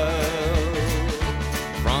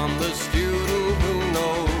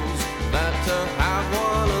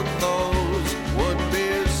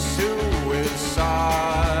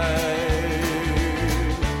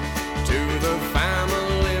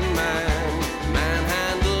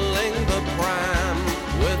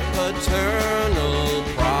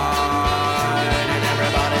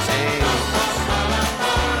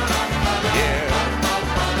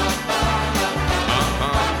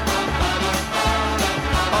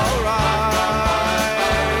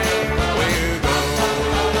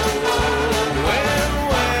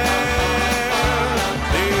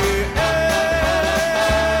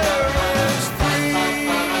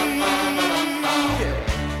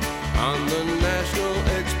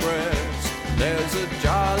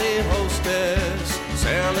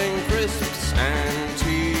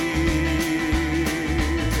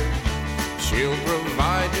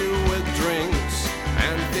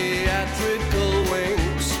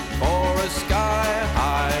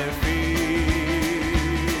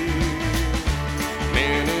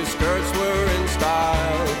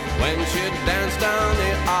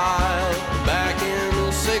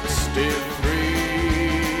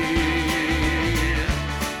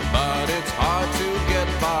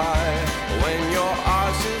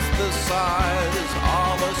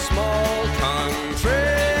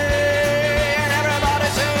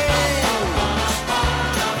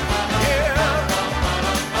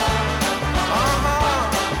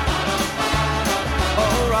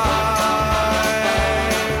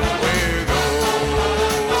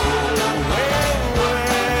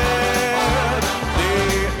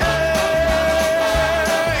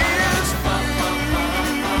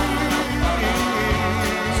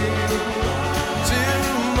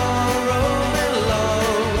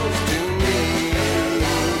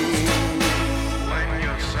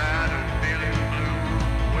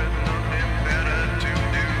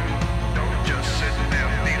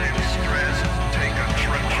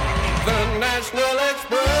 National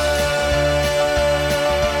Express.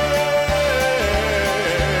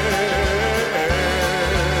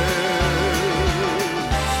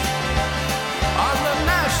 On the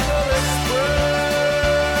National Express.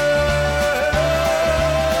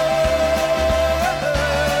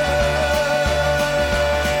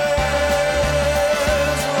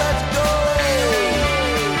 Let's go.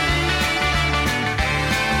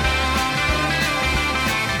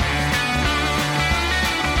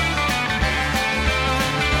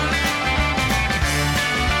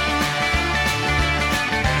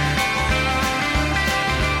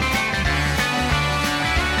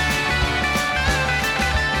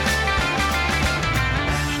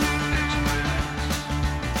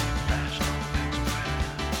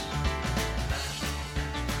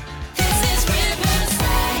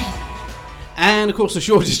 And of course, the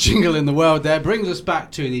shortest jingle in the world there brings us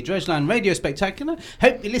back to the Dredgeland Radio Spectacular.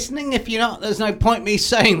 Hope you're listening. If you're not, there's no point me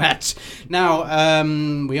saying that. Now,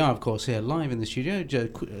 we are, of course, here live in the studio.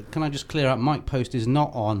 Can I just clear up? Mike Post is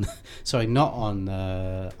not on, not on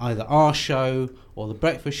either our show or the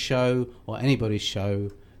breakfast show or anybody's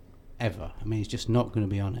show ever. I mean, he's just not going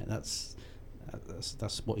to be on it. That's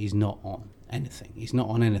what he's not on. Anything. He's not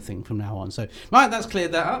on anything from now on. So, right, that's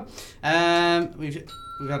cleared that up.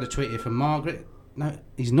 We've had a tweet here from Margaret. No,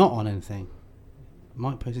 he's not on anything.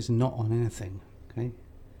 Mike Post is not on anything. Okay.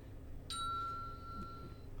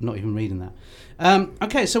 I'm not even reading that.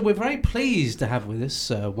 Okay, so we're very pleased to have with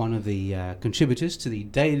us one of the contributors to the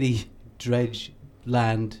Daily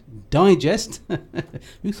Dredgeland Digest.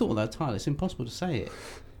 Who thought of that title? It's impossible to say it.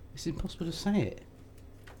 It's impossible to say it.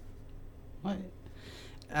 What?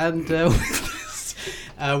 And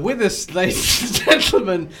with us, ladies and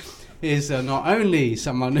gentlemen, is not only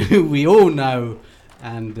someone who we all know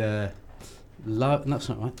and that's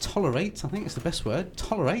not right, tolerate, I think it's the best word,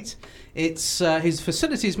 tolerate. It's his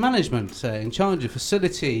facilities management, in charge of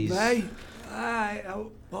facilities. What?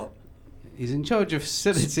 He's in charge of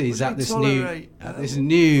facilities at this tolerate?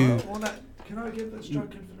 new... Can I get that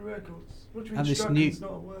strucken for the records? What do you And mean this strucken? new- It's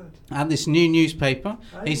not a word. And this new newspaper.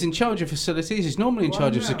 Hey? He's in charge of facilities. He's normally in Why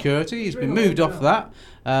charge of now? security. He's been Really? moved off that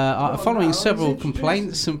following now, several he's introduced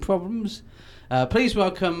complaints and problems. Please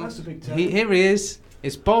welcome. That's a big turn. Here he is.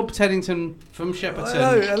 It's Bob Teddington from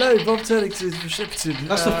Shepperton. Hello, Bob Teddington from Shepperton.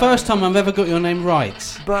 That's the first time I've ever got your name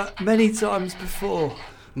right. But many times before.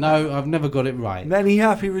 No, I've never got it right. Many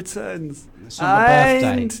happy returns. It's on my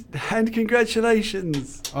birthday. And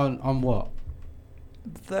congratulations. On what?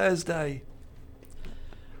 Thursday.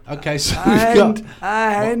 Okay, so we've got...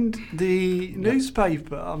 And the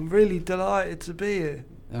newspaper. I'm really delighted to be here.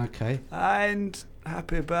 Okay. And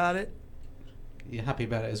happy about it. You're happy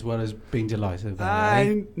about it as well as being delighted about it, eh?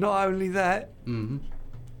 And not only that. Mm-hmm.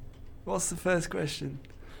 What's the first question?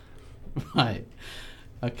 Right.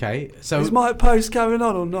 Okay. So is Mike Post coming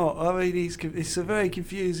on or not? I mean, it's a very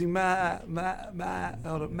confusing matter.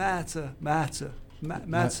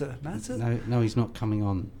 No, he's not coming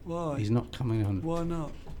on. Why? He's not coming on. Why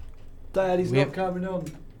not? Dad, he's not coming on.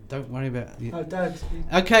 Don't worry about it. Oh, Dad.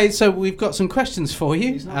 Okay, so we've got some questions for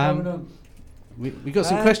you. He's not coming on. We got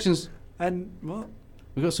some questions. And what?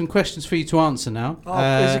 We've got some questions for you to answer now. Oh,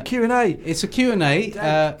 there's a Q&A. It's a Q&A.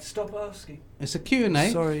 Dad, stop asking. It's a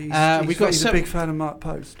Q&A. Sorry, he's a big fan of Mike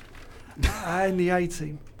Post. And the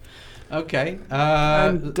A-Team. Okay.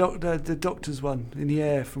 And the Doctors one in the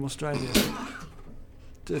air from Australia.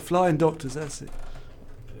 The Flying Doctors, that's it.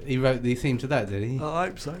 He wrote the theme to that, did he? I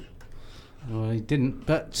hope so. Well, he didn't.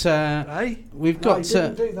 But hey? we've got he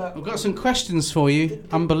didn't do that. we've got some questions for you.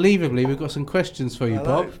 Unbelievably, we've got some questions for you,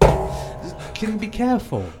 Hello? Bob. Can you be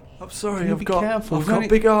careful? I'm sorry, Can you I've be got careful?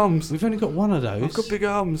 big arms. We've only got one of those. I've got big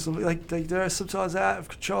arms. They're sometimes out of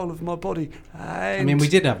control of my body. I mean, we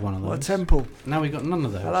did have one of those. My temple. Now we've got none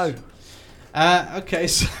of those. Hello. Okay,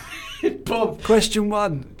 so Bob. Question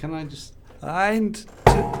 1. Can I just... And...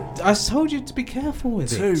 I told you to be careful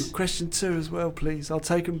with it. 2. Question 2 as well, please. I'll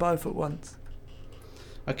take them both at once.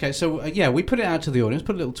 Okay, so we put it out to the audience,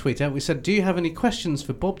 put a little tweet out. We said, do you have any questions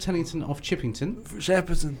for Bob Teddington of Chippington?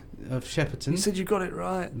 Shepperton. Of Shepperton. You said you got it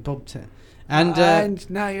right. Bob and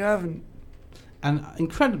now you haven't. And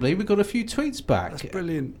incredibly, we got a few tweets back. That's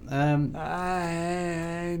brilliant.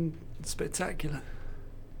 And spectacular.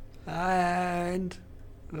 And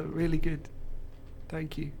really good.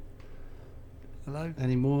 Thank you. Hello?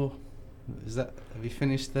 Any more? Have you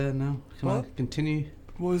finished there now? Can I continue?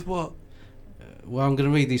 With what? Well, I'm going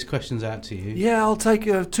to read these questions out to you. Yeah, I'll take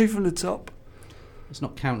 2 from the top. It's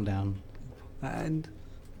not countdown. And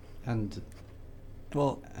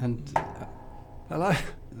what? And hello.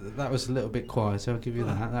 That was a little bit quiet, so I'll give you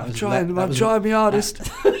that. I'm trying my hardest,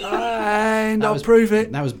 and I'll prove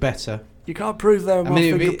it. That was better. You can't prove there are my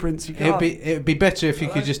fingerprints. You can't. It'd be better if you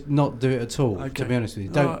could just not do it at all. Okay. To be honest with you,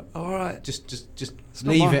 don't. All right. Just It's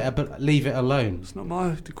not leave my- it. Leave it alone. It's not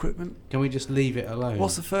my equipment. Can we just leave it alone?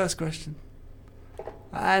 What's the first question?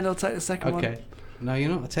 And I'll take the second one. Okay. No, you're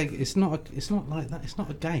not. It's not. It's not like that. It's not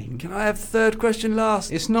a game. Can I have the third question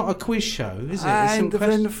last? It's not a quiz show, is it? It's some And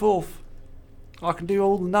then the fourth. I can do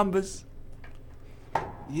all the numbers. I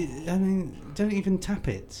mean, don't even tap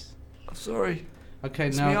it. I'm sorry. Okay,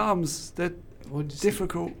 It's now. my arms. They're What does-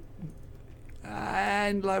 difficult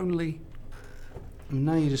and lonely.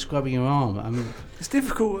 Now you're describing your arm. I mean, It's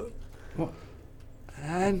difficult. What?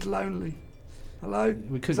 And lonely. Hello?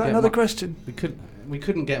 we couldn't Is that get another Mi- question? We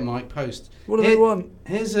couldn't get Mike Post. What do they want?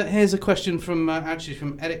 Here's a question from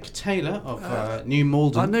from Eric Taylor of New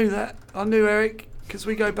Malden. I knew that. I knew Eric because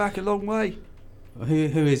we go back a long way. Who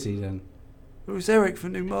is he then? It was Eric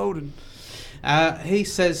from New Malden. He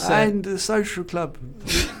says. And the social club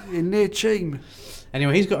in near Cheam.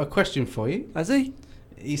 Anyway, he's got a question for you. Has he?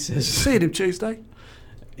 He says. Seeing him Tuesday.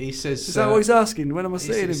 He says. Is that what he's asking? When am I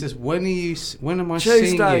He seeing him? says, when am I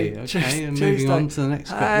Tuesday. seeing you? Okay, and moving on to the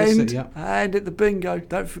next question. And at the bingo.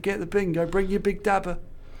 Don't forget the bingo. Bring your big dabber.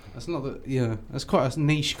 That's not the. Yeah, that's quite a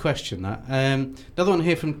niche question. That. Another one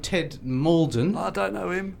here from Ted Malden. I don't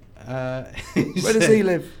know him. Where Where does he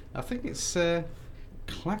live? I think it's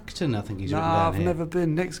Clacton. I think he's No, written down I've here. never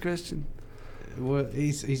been. Next question. Well,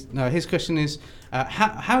 his question is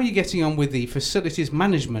how are you getting on with the facilities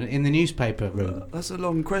management in the newspaper room? That's a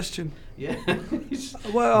long question. Yeah,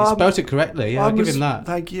 Well, you spelt it correctly. Yeah, I'll give him that.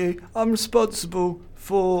 Thank you. I'm responsible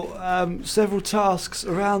for several tasks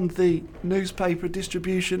around the newspaper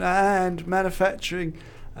distribution and manufacturing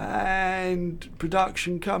and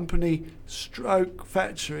production company stroke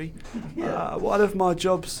factory. One of my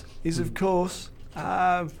jobs is, of course,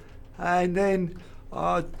 and then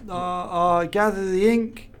I gather the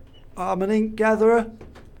ink. I'm an ink gatherer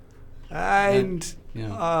and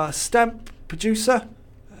stamp producer.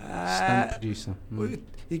 Stamp producer.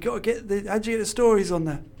 You got to get the. How'd you get the stories on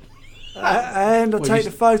there? And I Well, take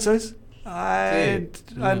you the photos and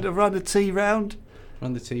I run the tea round.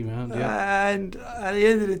 Run the tea round. Yeah. And at the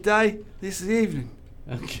end of the day, this is the evening.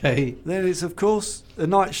 Okay. Then it's of course a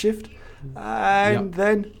night shift, and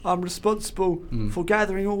then I'm responsible for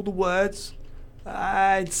gathering all the words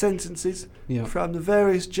and sentences from the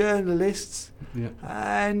various journalists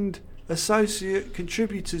and associate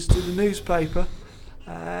contributors to the newspaper,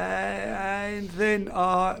 and then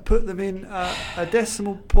I put them in a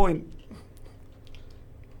decimal point.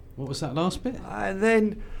 What was that last bit? And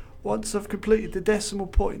then once I've completed the decimal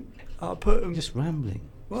point, I'll put them. Just rambling.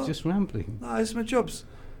 What? Just rambling. No, it's my jobs.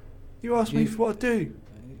 You asked me for what I do.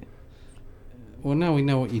 Well, now we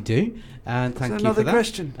know what you do, and thank you for that. Another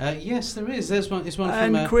question? Yes, there is. There's one. There's one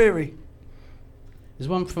And from query. There's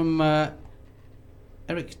one from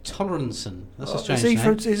Eric Toleranson. That's a strange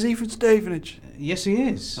name. Is he from Stevenage? Yes, he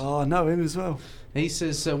is. Oh, I know him as well. He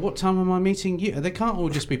says, "What time am I meeting you?" They can't all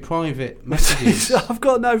just be private messages. I've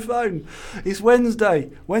got no phone. It's Wednesday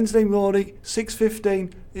morning,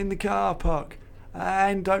 6:15 in the car park,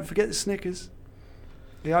 and don't forget the Snickers.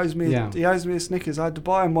 He owes me. He owes me a Snickers. I had to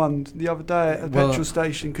buy him one the other day at a petrol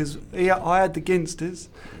station because I had the Ginsters,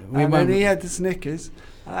 and then he had the Snickers.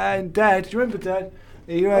 And Dad, do you remember Dad?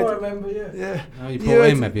 I remember, Yeah. Oh, you brought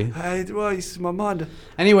him, have you? Well, he's my minder.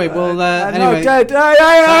 Anyway, well, No, anyway. Dad.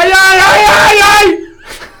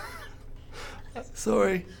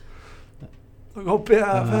 Sorry, I got bit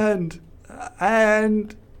out of hand.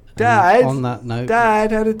 And Dad. On that note,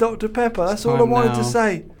 Dad had a Dr. Pepper. That's all I time wanted now. to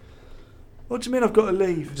say. What do you mean I've got to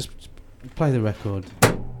leave? Just play the record.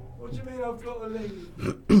 What do you mean I've got to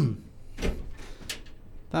leave?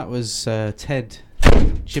 That was Ted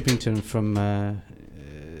Shippington from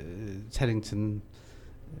Teddington.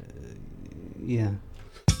 Yeah.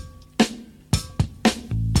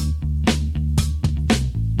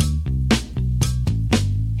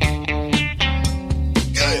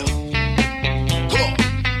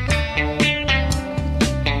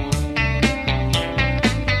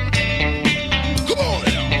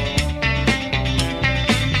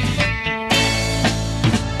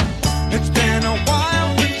 It's been a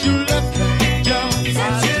while since you left me, Joe.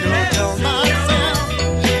 I still tell myself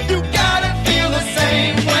you gotta feel the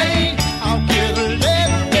same way. I'll give a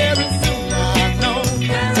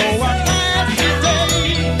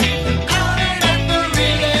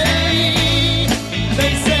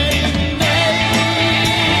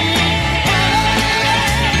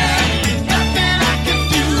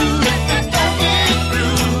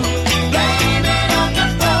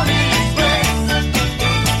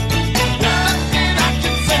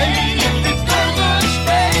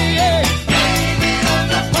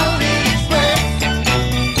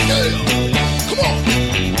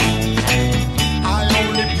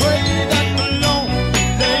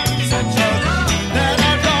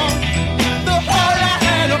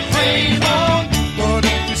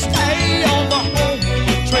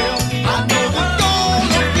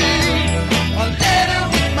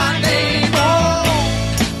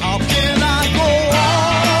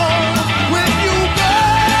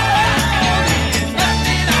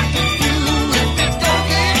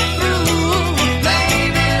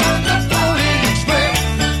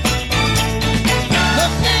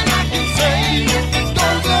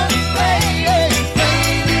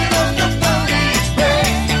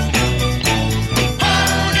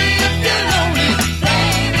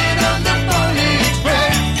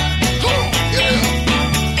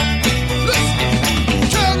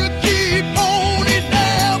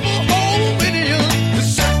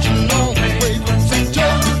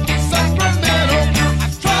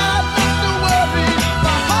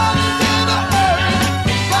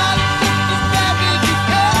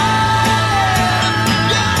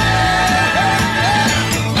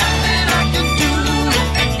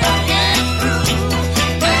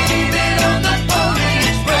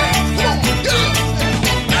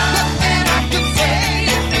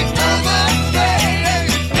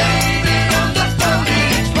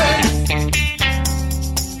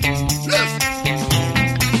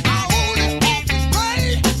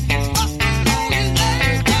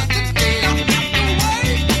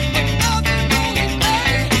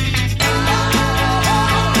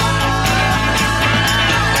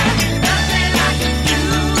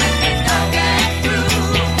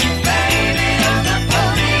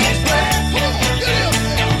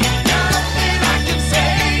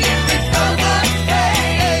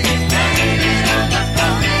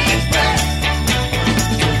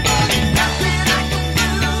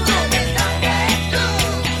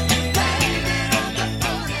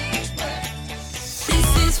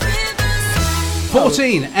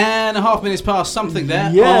 14 and a half minutes past something there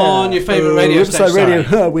on your favourite radio Riverside station. Radio.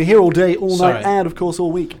 Sorry. We're here all day, all Sorry. night, and of course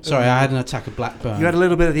all week. Sorry, I had an attack of Blackburn. You had a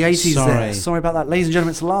little bit of the 80s there. Sorry. Sorry about that. Ladies and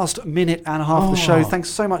gentlemen, it's the last minute and a half of the show. Thanks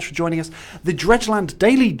so much for joining us. The Dredgeland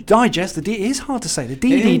Daily Digest, it is hard to say, the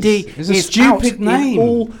DVD It's a is stupid out name. in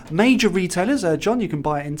all major retailers. John, you can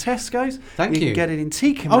buy it in Tesco's. Thank you. You can get it in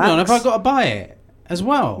TK Maxx. Hold on, have I got to buy it as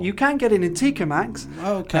well? You can get it in TK Maxx.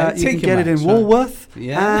 Okay, you can TK get it in Maxx, right. Woolworth.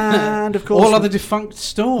 Yeah. And, of course, all other defunct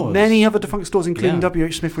stores. many other defunct stores, including Yeah.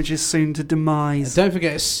 WH Smith, which is soon to demise. Don't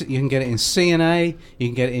forget, you can get it in C&A, you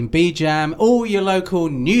can get it in B-Jam, all your local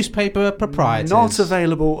newspaper proprietors. Not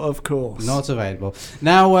available, of course. Not available.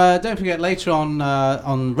 Now, don't forget, later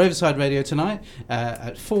on Riverside Radio tonight,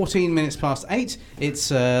 at 14 minutes past 8, it's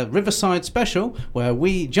a Riverside special, where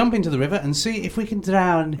we jump into the river and see if we can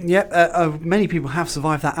drown. Yep, many people have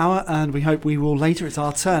survived that hour, and we hope we will later. It's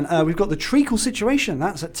our turn. We've got the treacle situation.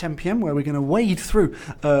 That's at 10 p.m, where we're going to wade through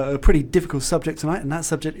a pretty difficult subject tonight, and that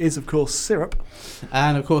subject is, of course, syrup.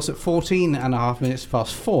 And, of course, at 14 and a half minutes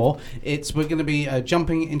past 4, we're going to be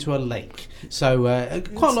jumping into a lake. So,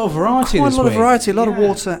 quite a lot of variety Quite this a lot week. of variety, a lot of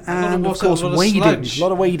water, and, of course, wading. sludge. A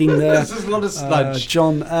lot of wading there. There's a lot of sludge.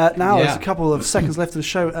 John, now Yeah. there's a couple of seconds left of the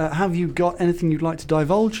show. Have you got anything you'd like to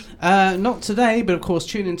divulge? Not today, but of course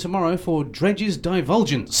tune in tomorrow for Dredge's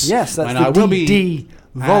Divulgence. Yes, that's when the I will be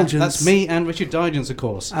Divulgence. that's me and Richard Digence, of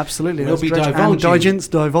course. Absolutely. We'll That's be Dredge and divulging. Digence,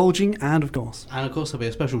 divulging, and of course. And of course there'll be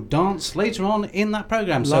a special dance later on in that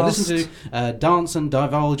programme. So Last- listen to Dance and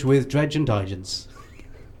Divulge with Dredge and Digence.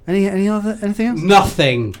 Anything else?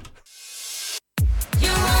 Nothing.